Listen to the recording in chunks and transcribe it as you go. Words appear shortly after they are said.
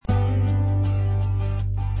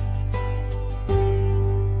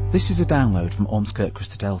This is a download from Ormskirk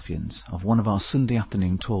Christadelphians of one of our Sunday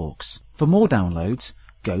afternoon talks. For more downloads,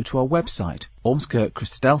 go to our website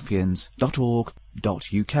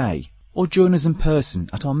ormskirkchristadelphians.org.uk or join us in person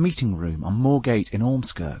at our meeting room on Moorgate in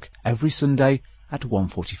Ormskirk every Sunday at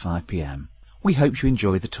 1:45 p.m. We hope you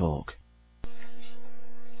enjoy the talk.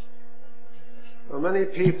 Well, many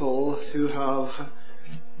people who have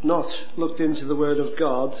not looked into the Word of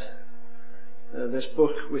God, this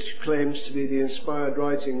book which claims to be the inspired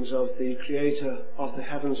writings of the Creator of the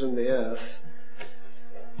heavens and the earth,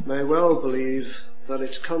 may well believe that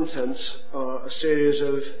its contents are a series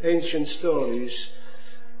of ancient stories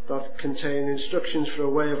that contain instructions for a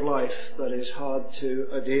way of life that is hard to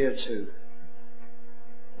adhere to,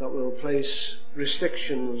 that will place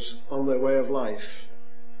restrictions on their way of life,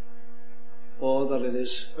 or that it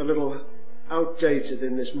is a little outdated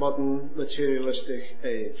in this modern materialistic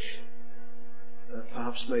age,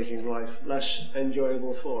 perhaps making life less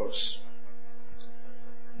enjoyable for us.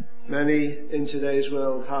 Many in today's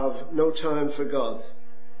world have no time for God,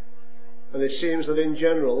 and it seems that in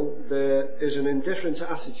general there is an indifferent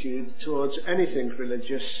attitude towards anything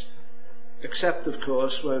religious, except of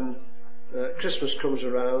course when Christmas comes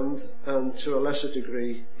around, and to a lesser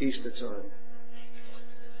degree Easter time.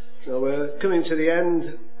 Now we're coming to the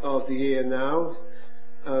end of the year now,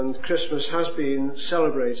 and Christmas has been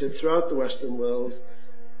celebrated throughout the Western world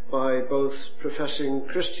by both professing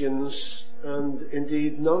Christians and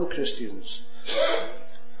indeed non-Christians.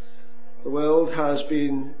 The world has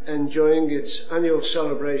been enjoying its annual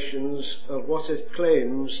celebrations of what it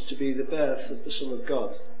claims to be the birth of the Son of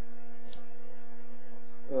God.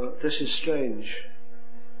 This is strange.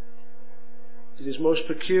 It is most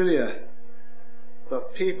peculiar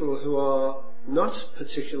that people who are not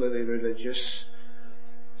particularly religious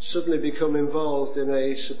suddenly become involved in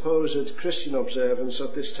a supposed Christian observance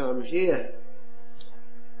at this time of year.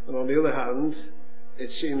 And on the other hand,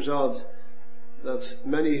 it seems odd that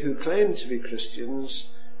many who claim to be Christians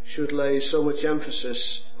should lay so much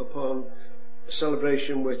emphasis upon a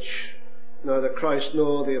celebration which neither Christ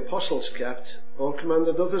nor the apostles kept or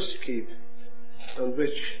commanded others to keep, and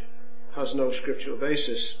which has no scriptural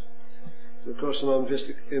basis. Of course, on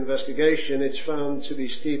investigation, it's found to be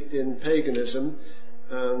steeped in paganism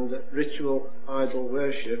and ritual idol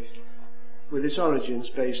worship, with its origins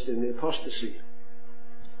based in the apostasy.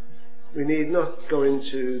 We need not go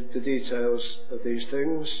into the details of these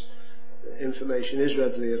things. Information is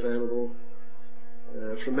readily available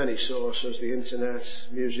from many sources, the internet,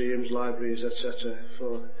 museums, libraries, etc.,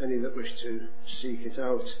 for any that wish to seek it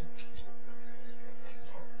out.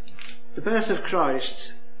 The birth of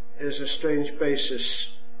Christ is a strange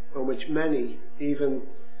basis on which many, even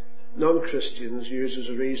non-Christians, use as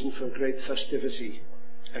a reason for great festivity,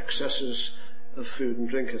 excesses of food and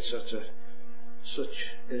drink, etc.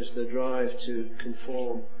 Such is the drive to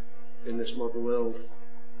conform in this modern world.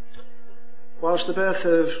 Whilst the birth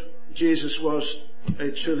of Jesus was a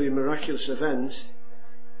truly miraculous event,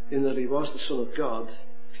 in that he was the Son of God,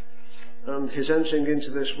 and his entering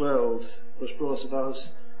into this world was brought about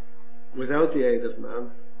without the aid of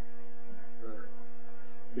man,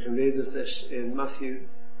 we can read of this in Matthew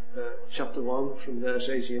chapter 1 from verse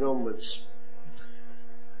 18 onwards.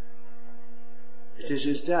 It is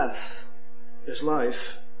his death, his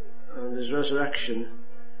life, and his resurrection,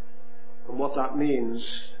 and what that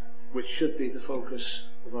means, which should be the focus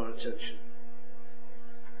of our attention.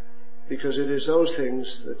 Because it is those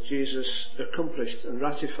things that Jesus accomplished and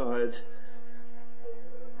ratified,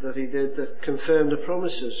 that he did, that confirmed the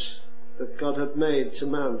promises that God had made to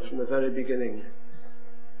man from the very beginning,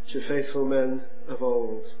 to faithful men of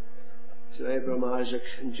old, to Abraham, Isaac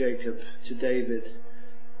and Jacob, to David,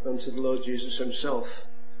 and to the Lord Jesus himself,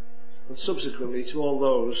 and subsequently to all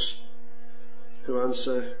those who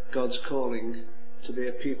answer God's calling to be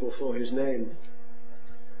a people for his name.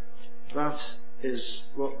 That is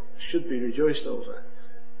what should be rejoiced over,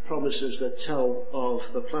 promises that tell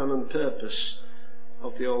of the plan and purpose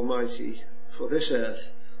of the Almighty for this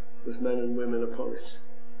earth, with men and women upon it.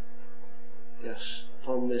 Yes,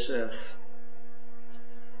 upon this earth.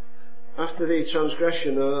 After the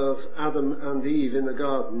transgression of Adam and Eve in the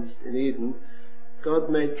garden in Eden, God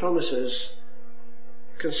made promises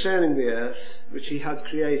concerning the earth which he had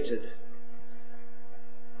created,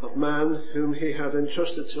 of man whom he had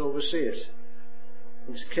entrusted to oversee it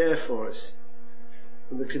and to care for it,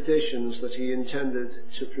 and the conditions that he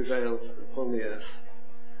intended to prevail upon the earth.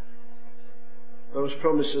 Those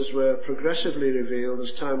promises were progressively revealed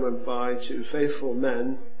as time went by to faithful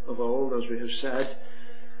men of old, as we have said,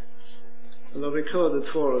 and are recorded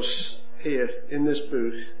for us here in this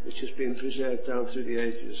book, which has been preserved down through the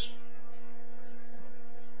ages.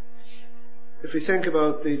 If we think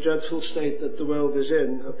about the dreadful state that the world is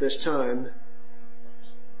in at this time,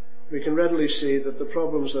 we can readily see that the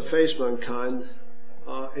problems that face mankind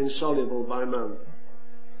are insoluble by man.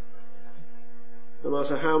 No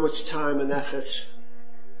matter how much time and effort,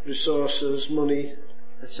 resources, money,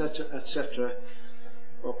 etc.,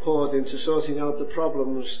 are poured into sorting out the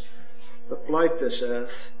problems that blight this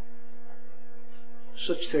earth,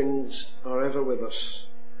 such things are ever with us.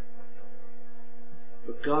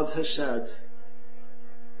 But God has said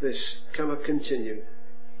this cannot continue.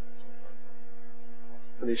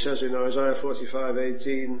 And he says in Isaiah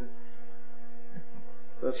 45:18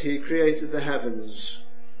 that he created the heavens.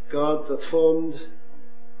 God that formed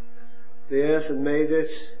the earth and made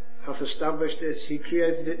it, hath established it. He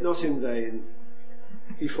created it not in vain.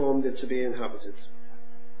 He formed it to be inhabited.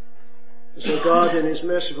 And so God, in his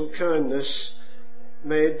merciful kindness,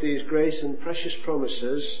 made these great and precious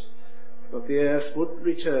promises that the earth would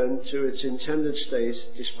return to its intended state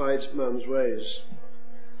despite man's ways.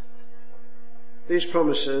 These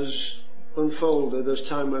promises unfolded as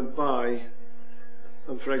time went by,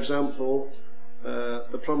 and for example,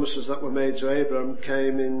 the promises that were made to Abraham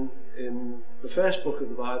came in the first book of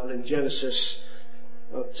the Bible, in Genesis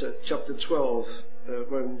at chapter 12,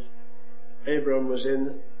 when Abraham was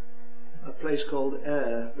in a place called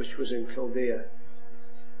Ur, which was in Chaldea.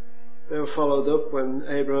 They were followed up when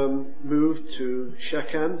Abraham moved to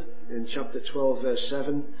Shechem in chapter 12 verse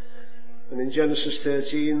 7, and in Genesis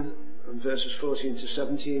 13 and verses 14 to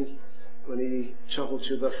 17 when he travelled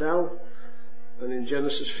to Bethel, and in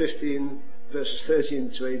Genesis 15 verses 13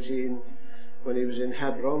 to 18 when he was in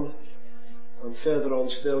Hebron, and further on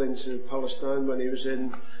still into Palestine when he was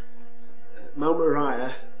in Mount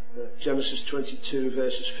Moriah, Genesis 22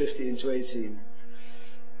 verses 15 to 18.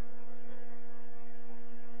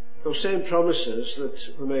 Those same promises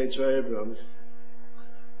that were made to Abraham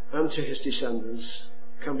and to his descendants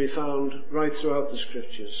can be found right throughout the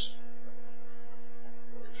scriptures.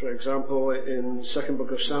 For example, in 2nd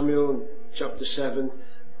book of Samuel, chapter 7,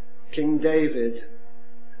 King David,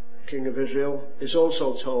 king of Israel, is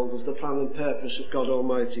also told of the plan and purpose of God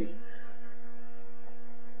Almighty.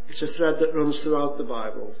 It's a thread that runs throughout the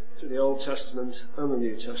Bible, through the Old Testament and the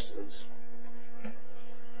New Testament.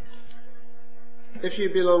 If you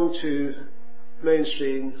belong to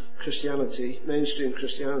mainstream Christianity,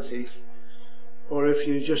 or if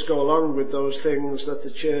you just go along with those things that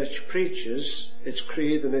the church preaches, its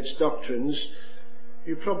creed and its doctrines,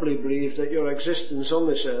 you probably believe that your existence on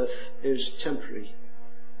this earth is temporary,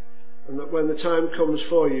 and that when the time comes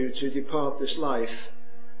for you to depart this life,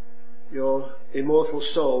 your immortal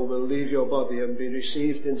soul will leave your body and be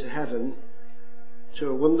received into heaven to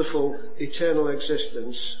a wonderful eternal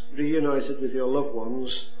existence, reunited with your loved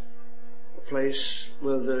ones, a place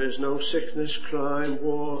where there is no sickness, crime,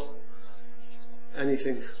 war,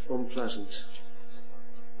 anything unpleasant.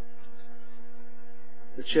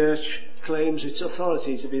 The church claims its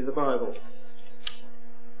authority to be the Bible.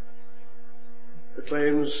 The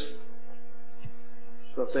claims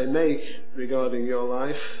that they make regarding your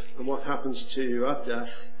life and what happens to you at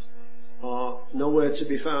death are nowhere to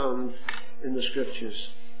be found in the scriptures.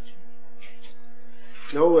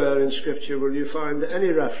 Nowhere in scripture will you find any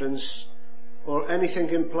reference or anything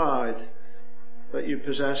implied that you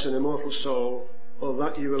possess an immortal soul, or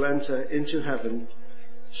that you will enter into heaven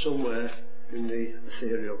somewhere in the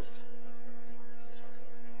ethereal.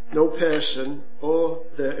 No person or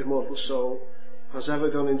their immortal soul has ever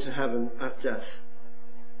gone into heaven at death,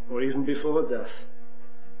 or even before death.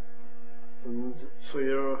 And for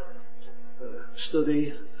your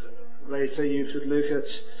study later, you could look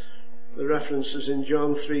at the references in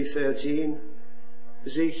John 3:13,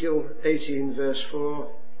 Ezekiel 18 verse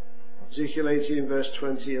 4, Ezekiel 18 verse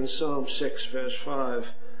 20, and Psalm 6 verse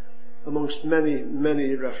 5, amongst many,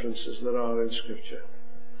 many references that are in Scripture.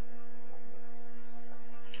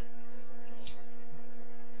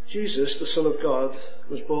 Jesus, the Son of God,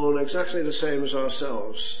 was born exactly the same as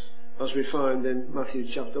ourselves, as we find in Matthew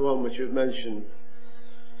chapter 1, which we've mentioned.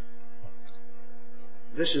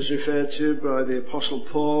 This is referred to by the Apostle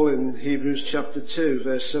Paul in Hebrews chapter 2,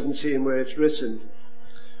 verse 17, where it's written,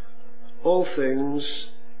 in all things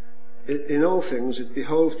it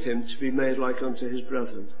behoved him to be made like unto his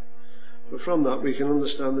brethren. But from that we can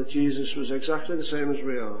understand that Jesus was exactly the same as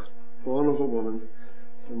we are, born of a woman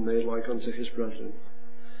and made like unto his brethren.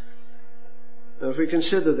 Now if we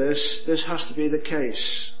consider this has to be the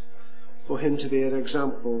case for him to be an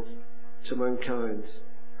example to mankind,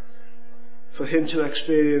 for him to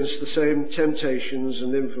experience the same temptations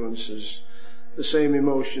and influences, the same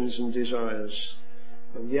emotions and desires,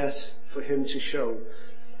 and yet for him to show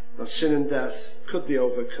that sin and death could be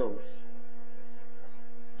overcome,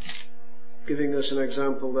 giving us an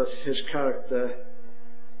example that his character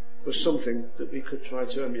was something that we could try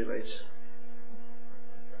to emulate.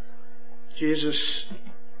 Jesus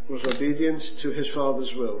was obedient to his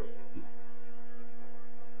Father's will,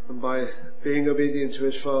 and by being obedient to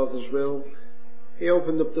his Father's will, he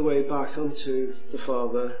opened up the way back unto the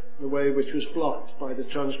Father, the way which was blocked by the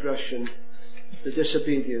transgression, the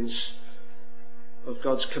disobedience of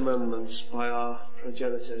God's commandments by our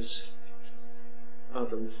progenitors,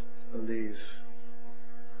 Adam and Eve.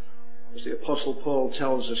 As the Apostle Paul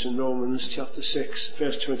tells us in Romans chapter 6,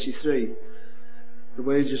 verse 23, the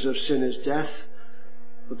wages of sin is death,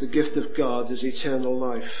 but the gift of God is eternal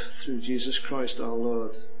life through Jesus Christ our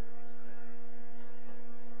Lord.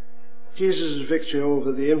 Jesus' victory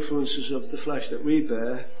over the influences of the flesh that we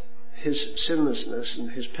bear, his sinlessness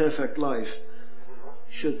and his perfect life,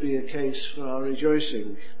 should be a case for our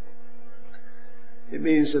rejoicing. It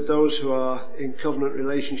means that those who are in covenant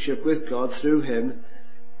relationship with God through him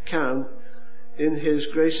can, in his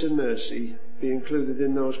grace and mercy, be included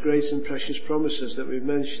in those great and precious promises that we've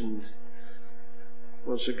mentioned.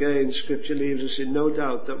 Once again, Scripture leaves us in no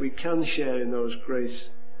doubt that we can share in those great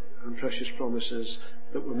and precious promises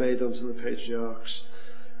that were made unto the patriarchs.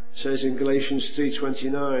 It says in Galatians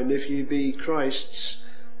 3:29, if ye be Christ's,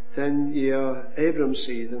 then ye are Abraham's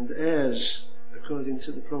seed and heirs according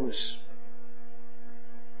to the promise.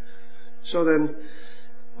 So then,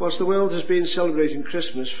 whilst the world has been celebrating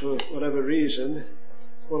Christmas for whatever reason,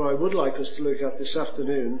 what I would like us to look at this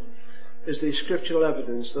afternoon is the scriptural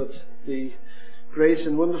evidence that the great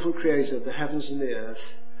and wonderful Creator of the heavens and the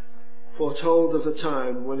earth foretold of a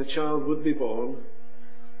time when a child would be born,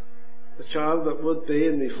 a child that would be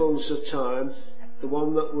in the fullness of time, the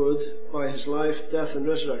one that would, by his life, death and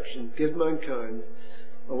resurrection, give mankind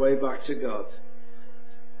a way back to God.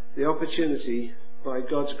 The opportunity, by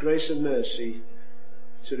God's grace and mercy,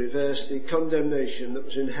 to reverse the condemnation that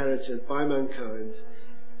was inherited by mankind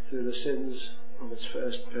through the sins of its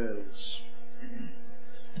first parents.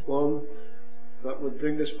 One that would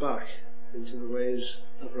bring us back into the ways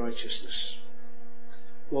of righteousness.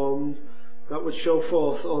 One that would show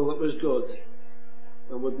forth all that was good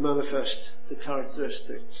and would manifest the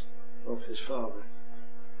characteristics of his Father.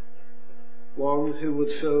 One who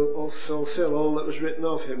would fulfill all that was written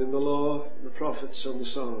of him in the law, the prophets and the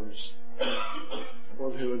Psalms.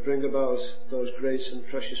 One who would bring about those great and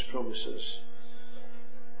precious promises.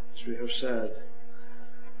 As we have said,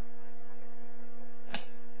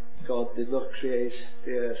 God did not create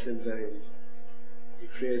the earth in vain. He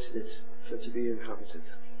created it for it to be inhabited.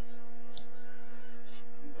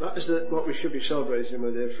 That is what we should be celebrating, my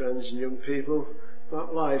dear friends and young people.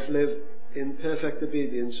 That life lived in perfect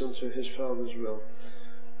obedience unto his Father's will.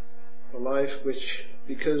 A life which,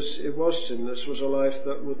 because it was sinless, was a life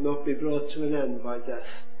that would not be brought to an end by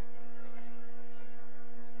death.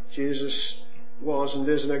 Jesus was and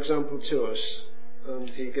is an example to us, and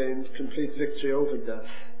he gained complete victory over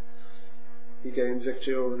death. He gained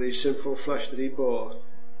victory over the sinful flesh that he bore.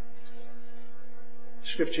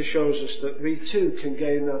 Scripture shows us that we too can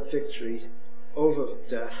gain that victory over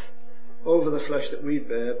death, over the flesh that we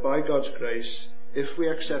bear, by God's grace, if we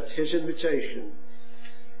accept his invitation,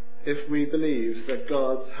 if we believe that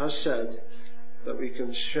God has said that we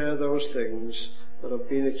can share those things that have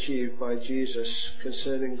been achieved by Jesus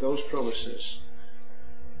concerning those promises,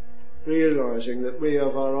 realizing that we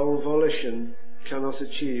of our own volition cannot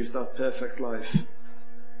achieve that perfect life,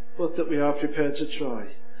 but that we are prepared to try,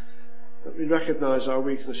 that we recognize our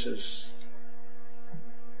weaknesses,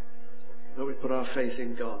 that we put our faith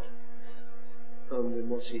in God and in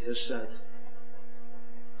what he has said.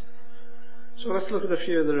 So let's look at a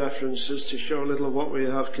few of the references to show a little of what we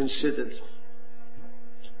have considered.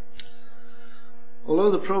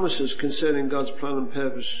 Although the promises concerning God's plan and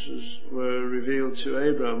purposes were revealed to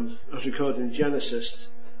Abraham, as recorded in Genesis,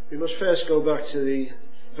 we must first go back to the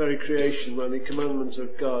very creation when the commandment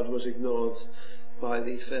of God was ignored by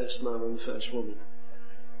the first man and the first woman,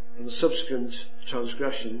 and the subsequent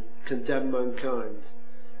transgression condemned mankind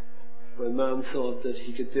when man thought that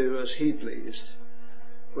he could do as he pleased,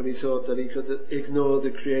 when he thought that he could ignore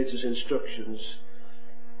the Creator's instructions,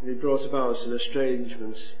 and he brought about an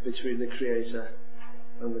estrangement between the Creator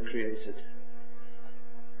and the created.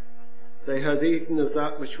 They had eaten of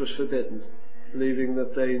that which was forbidden, believing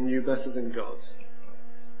that they knew better than God.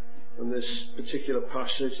 And this particular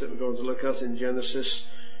passage that we're going to look at in Genesis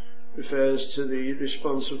refers to the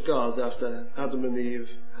response of God after Adam and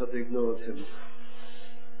Eve had ignored him.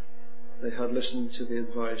 They had listened to the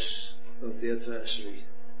advice of the adversary,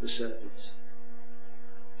 the serpent.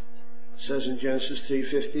 It says in Genesis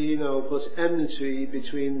 3:15, I will put enmity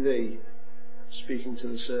between thee, speaking to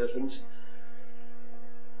the serpent,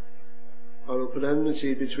 I will put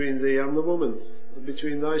enmity between thee and the woman, and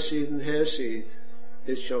between thy seed and her seed.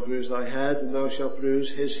 It shall bruise thy head, and thou shalt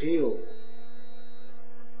bruise his heel.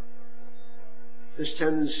 This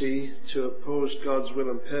tendency to oppose God's will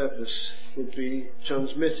and purpose would be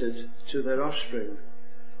transmitted to their offspring.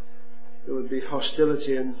 There would be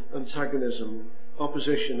hostility and antagonism,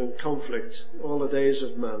 opposition and conflict all the days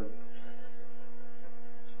of man.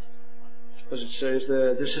 As it says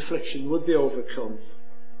there, this affliction would be overcome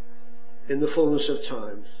in the fullness of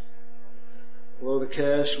time. Although the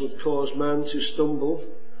curse would cause man to stumble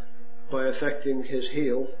by affecting his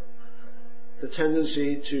heel, the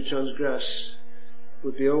tendency to transgress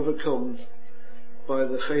would be overcome by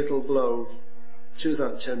the fatal blow to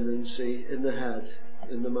that tendency in the head,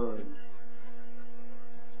 in the mind.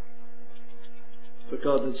 For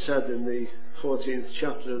God had said in the 14th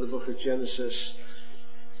chapter of the book of Genesis,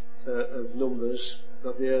 of Numbers,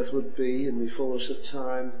 that the earth would be, in the fullness of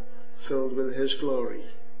time, filled with his glory,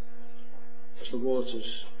 as the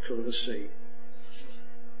waters cover the sea.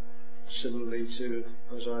 Similarly to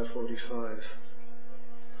Isaiah 45.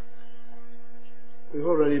 We've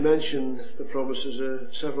already mentioned the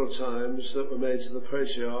promises several times that were made to the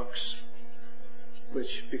patriarchs,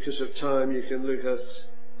 which, because of time, you can look at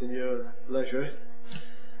in your leisure.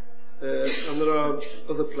 And there are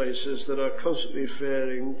other places that are constantly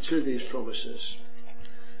referring to these promises.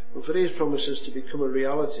 And for these promises to become a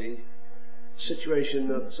reality, the situation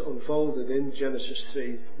that's unfolded in Genesis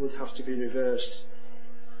 3 would have to be reversed.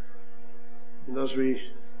 And as we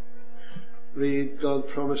read, God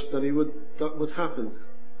promised that that would happen.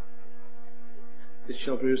 It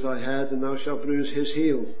shall bruise thy head, and thou shalt bruise his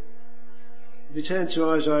heel. If we turn to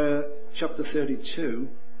Isaiah chapter 32,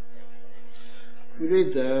 we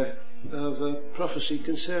read there of a prophecy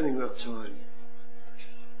concerning that time,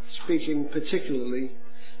 speaking particularly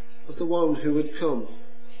of the one who would come,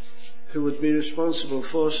 who would be responsible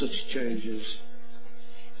for such changes,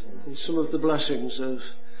 and some of the blessings of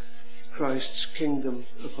Christ's kingdom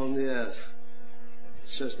upon the earth.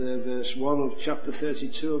 It says there, verse 1 of chapter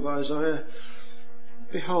 32 of Isaiah,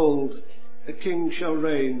 "Behold, a king shall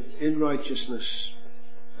reign in righteousness,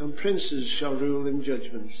 and princes shall rule in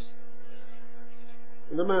judgment.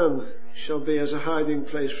 And a man shall be as a hiding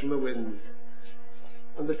place from the wind,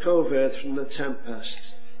 and a covert from the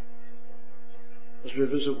tempest, as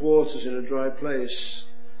rivers of waters in a dry place,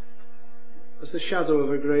 as the shadow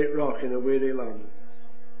of a great rock in a weary land.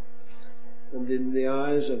 And in the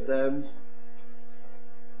eyes of them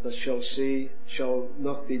that shall see shall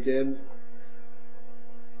not be dim,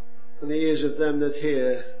 and the ears of them that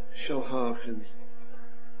hear shall hearken.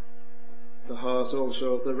 The heart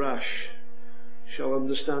also of the rash shall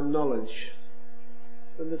understand knowledge,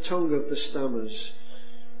 and the tongue of the stammers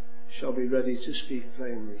shall be ready to speak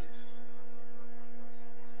plainly."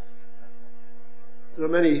 There are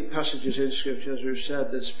many passages in Scripture, as we've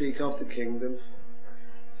said, that speak of the kingdom,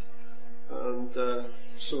 and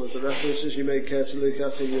some of the references you may care to look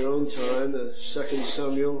at in your own time: 2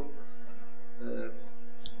 Samuel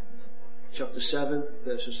chapter 7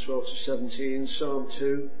 verses 12 to 17, Psalm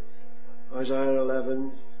 2, Isaiah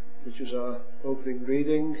 11, which was our opening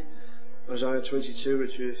reading, Isaiah 22,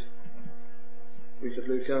 which we could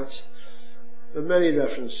look at, and many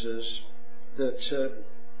references that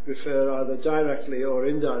refer either directly or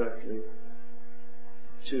indirectly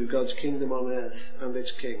to God's kingdom on earth and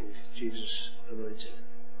its King, Jesus anointed.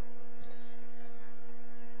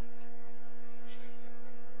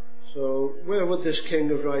 So, where would this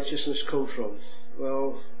King of righteousness come from?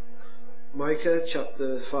 Well, Micah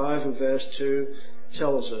chapter 5 and verse 2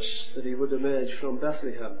 tells us that he would emerge from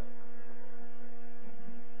Bethlehem.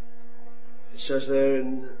 It says there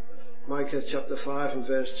in Micah chapter 5 and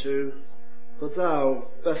verse 2, "But thou,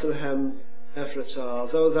 Bethlehem Ephratah,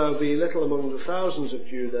 though thou be little among the thousands of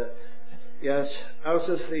Judah, yet out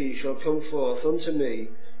of thee shall come forth unto me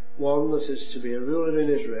one that is to be a ruler in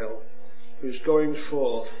Israel, whose goings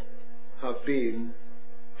forth have been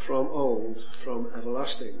from old, from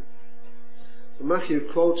everlasting." And Matthew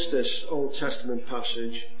quotes this Old Testament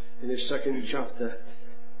passage in his 2nd chapter,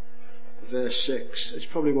 verse 6. It's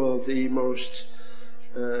probably one of the most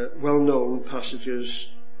well-known passages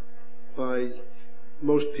by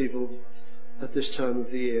most people at this time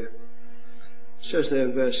of the year. It says there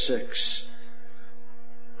in verse 6,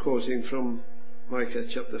 quoting from Micah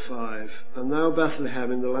chapter 5, "And thou,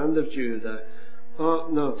 Bethlehem, in the land of Judah,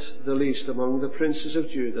 art not the least among the princes of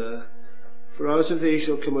Judah, for out of thee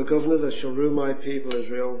shall come a governor that shall rule my people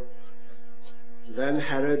Israel." Then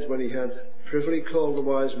Herod, when he had privily called the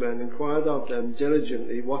wise men, inquired of them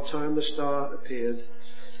diligently what time the star appeared,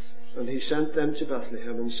 and he sent them to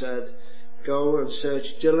Bethlehem and said, Go and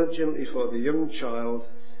search diligently for the young child,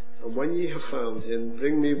 and when ye have found him,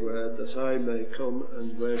 bring me word that I may come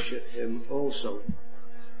and worship him also.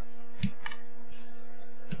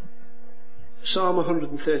 Psalm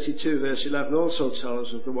 132 verse 11 also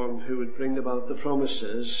tells of the one who would bring about the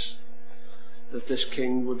promises that this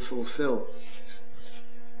king would fulfill.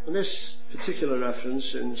 And this particular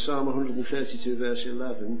reference in Psalm 132 verse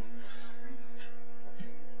 11,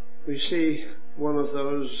 we see one of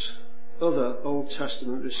those other Old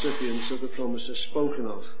Testament recipients of the promises spoken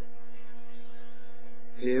of.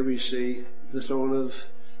 Here we see the throne of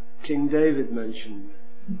King David mentioned.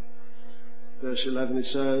 Verse 11 it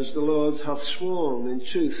says, "The Lord hath sworn in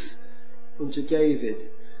truth unto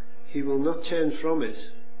David, he will not turn from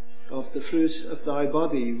it. Of the fruit of thy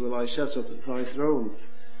body will I set up thy throne.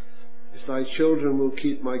 If thy children will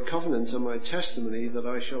keep my covenant and my testimony that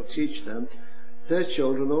I shall teach them, their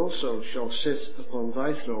children also shall sit upon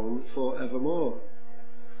thy throne for evermore.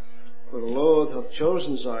 For the Lord hath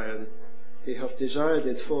chosen Zion, he hath desired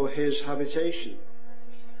it for his habitation.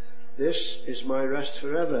 This is my rest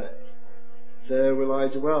forever. There will I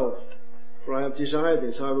dwell, for I have desired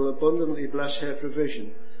it. I will abundantly bless her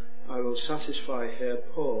provision. I will satisfy her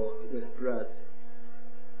poor with bread."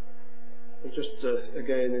 And just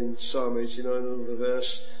again in Psalm 89, another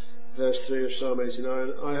verse 3 of Psalm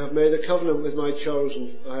 89, "I have made a covenant with my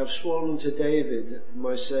chosen. I have sworn unto David,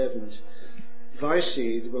 my servant. Thy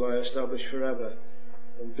seed will I establish forever,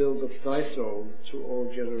 and build up thy throne to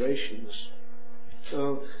all generations."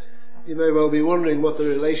 Now, you may well be wondering what the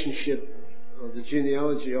relationship or the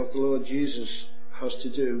genealogy of the Lord Jesus has to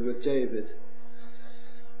do with David.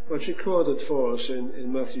 Well, it's recorded for us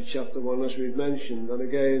in Matthew chapter 1, as we've mentioned, and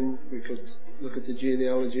again we could look at the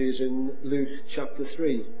genealogies in Luke chapter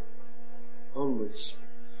 3 onwards.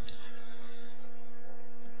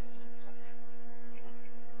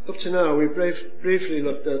 Up to now, we briefly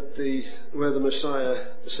looked at where the Messiah,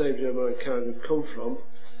 the Saviour of mankind, would come from,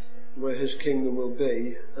 where his kingdom will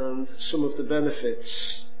be, and some of the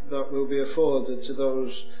benefits that will be afforded to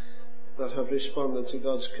those that have responded to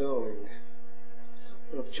God's calling,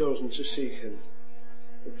 that have chosen to seek him,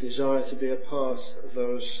 that desire to be a part of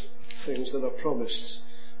those things that are promised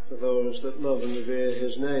for those that love and revere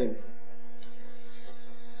his name.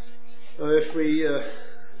 Now, if we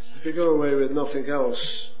go away with nothing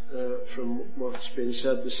else from what's been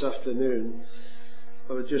said this afternoon,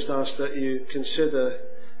 I would just ask that you consider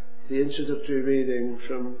the introductory reading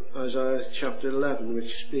from Isaiah chapter 11,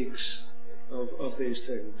 which speaks of these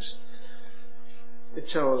things. It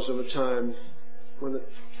tells of a time when the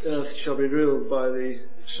earth shall be ruled by the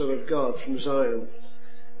Son of God from Zion,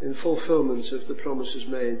 in fulfillment of the promises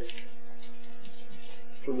made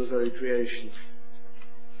from the very creation,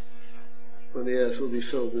 when the earth will be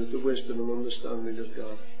filled with the wisdom and understanding of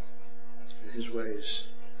God and his ways,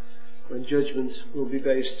 when judgment will be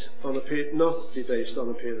not be based on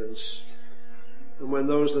appearance, and when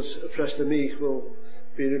those that oppress the meek will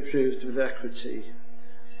be reproved with equity,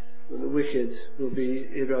 when the wicked will be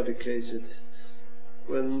eradicated,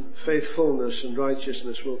 when faithfulness and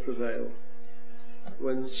righteousness will prevail,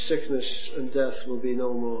 when sickness and death will be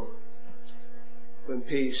no more, when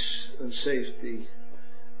peace and safety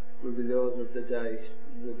will be the order of the day,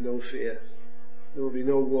 with no fear. There will be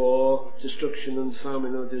no war, destruction and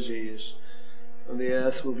famine or disease, and the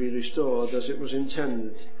earth will be restored as it was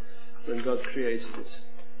intended when God created it.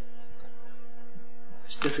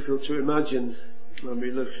 It's difficult to imagine when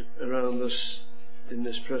we look around us in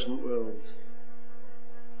this present world.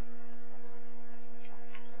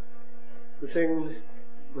 The thing,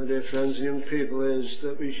 my dear friends and young people, is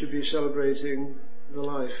that we should be celebrating the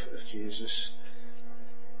life of Jesus.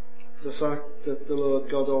 The fact that the Lord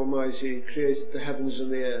God Almighty created the heavens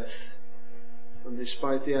and the earth, and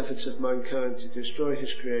despite the efforts of mankind to destroy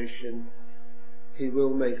his creation, he will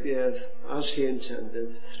make the earth as he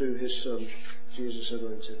intended through his Son, Jesus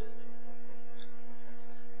anointed.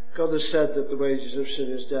 God has said that the wages of sin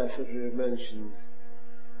is death, as we have mentioned,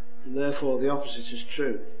 and therefore the opposite is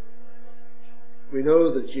true. We know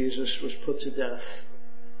that Jesus was put to death.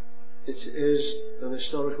 It is an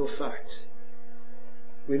historical fact.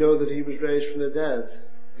 We know that he was raised from the dead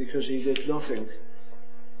because he did nothing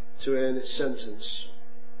to earn its sentence.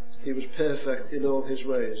 He was perfect in all his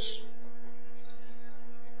ways.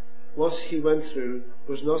 What he went through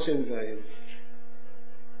was not in vain.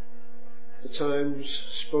 The times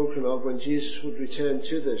spoken of when Jesus would return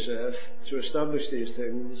to this earth to establish these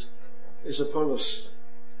things is upon us.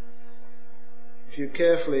 If you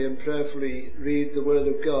carefully and prayerfully read the Word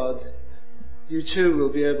of God, you too will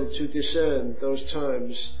be able to discern those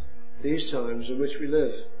times, these times in which we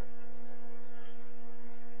live.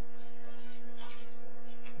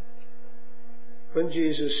 when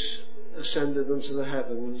Jesus ascended unto the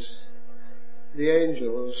heavens, the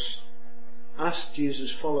angels asked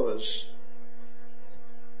Jesus' followers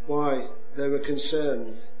why they were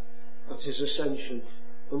concerned at his ascension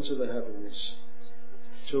unto the heavens,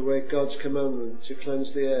 to await God's commandment to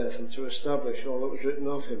cleanse the earth and to establish all that was written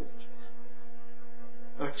of him.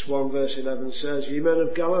 Acts 1 verse 11 says, Ye men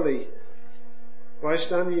of Galilee, why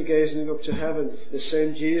stand ye gazing up to heaven? The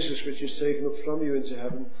same Jesus which is taken up from you into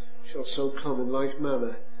heaven shall so come in like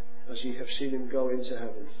manner as ye have seen him go into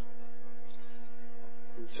heaven.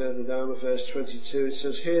 And further down at verse 22 it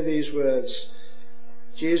says, Hear these words,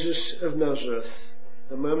 Jesus of Nazareth,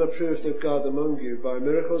 a man approved of God among you by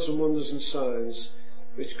miracles and wonders and signs,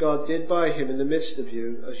 which God did by him in the midst of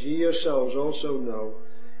you, as ye yourselves also know,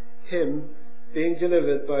 him, being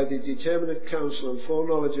delivered by the determinate counsel and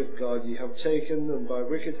foreknowledge of God, ye have taken, and by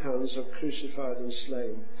wicked hands have crucified and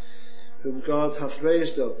slain, whom God hath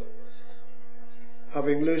raised up,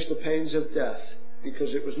 having loosed the pains of death,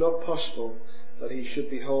 because it was not possible that he should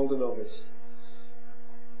be holden of it.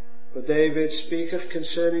 For David speaketh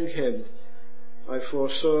concerning him, I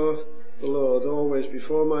foresaw the Lord always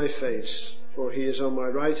before my face, for he is on my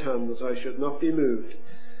right hand, that I should not be moved.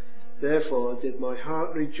 Therefore did my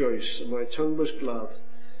heart rejoice, and my tongue was glad.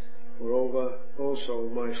 Moreover also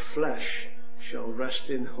my flesh shall rest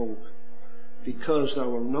in hope, because thou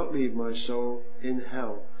wilt not leave my soul in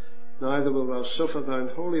hell, neither wilt thou suffer thine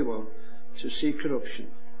Holy One to see corruption.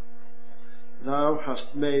 Thou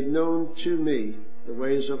hast made known to me the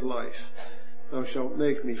ways of life. Thou shalt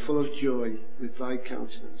make me full of joy with thy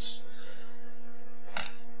countenance.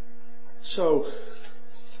 So,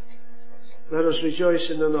 let us rejoice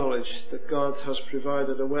in the knowledge that God has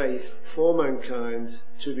provided a way for mankind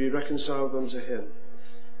to be reconciled unto him,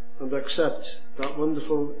 and accept that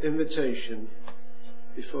wonderful invitation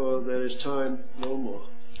before there is time no more.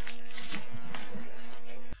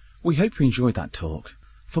 We hope you enjoyed that talk.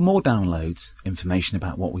 For more downloads, information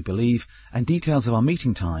about what we believe, and details of our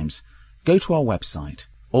meeting times, go to our website,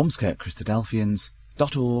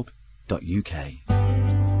 ormskirkchristadelphians.org.uk.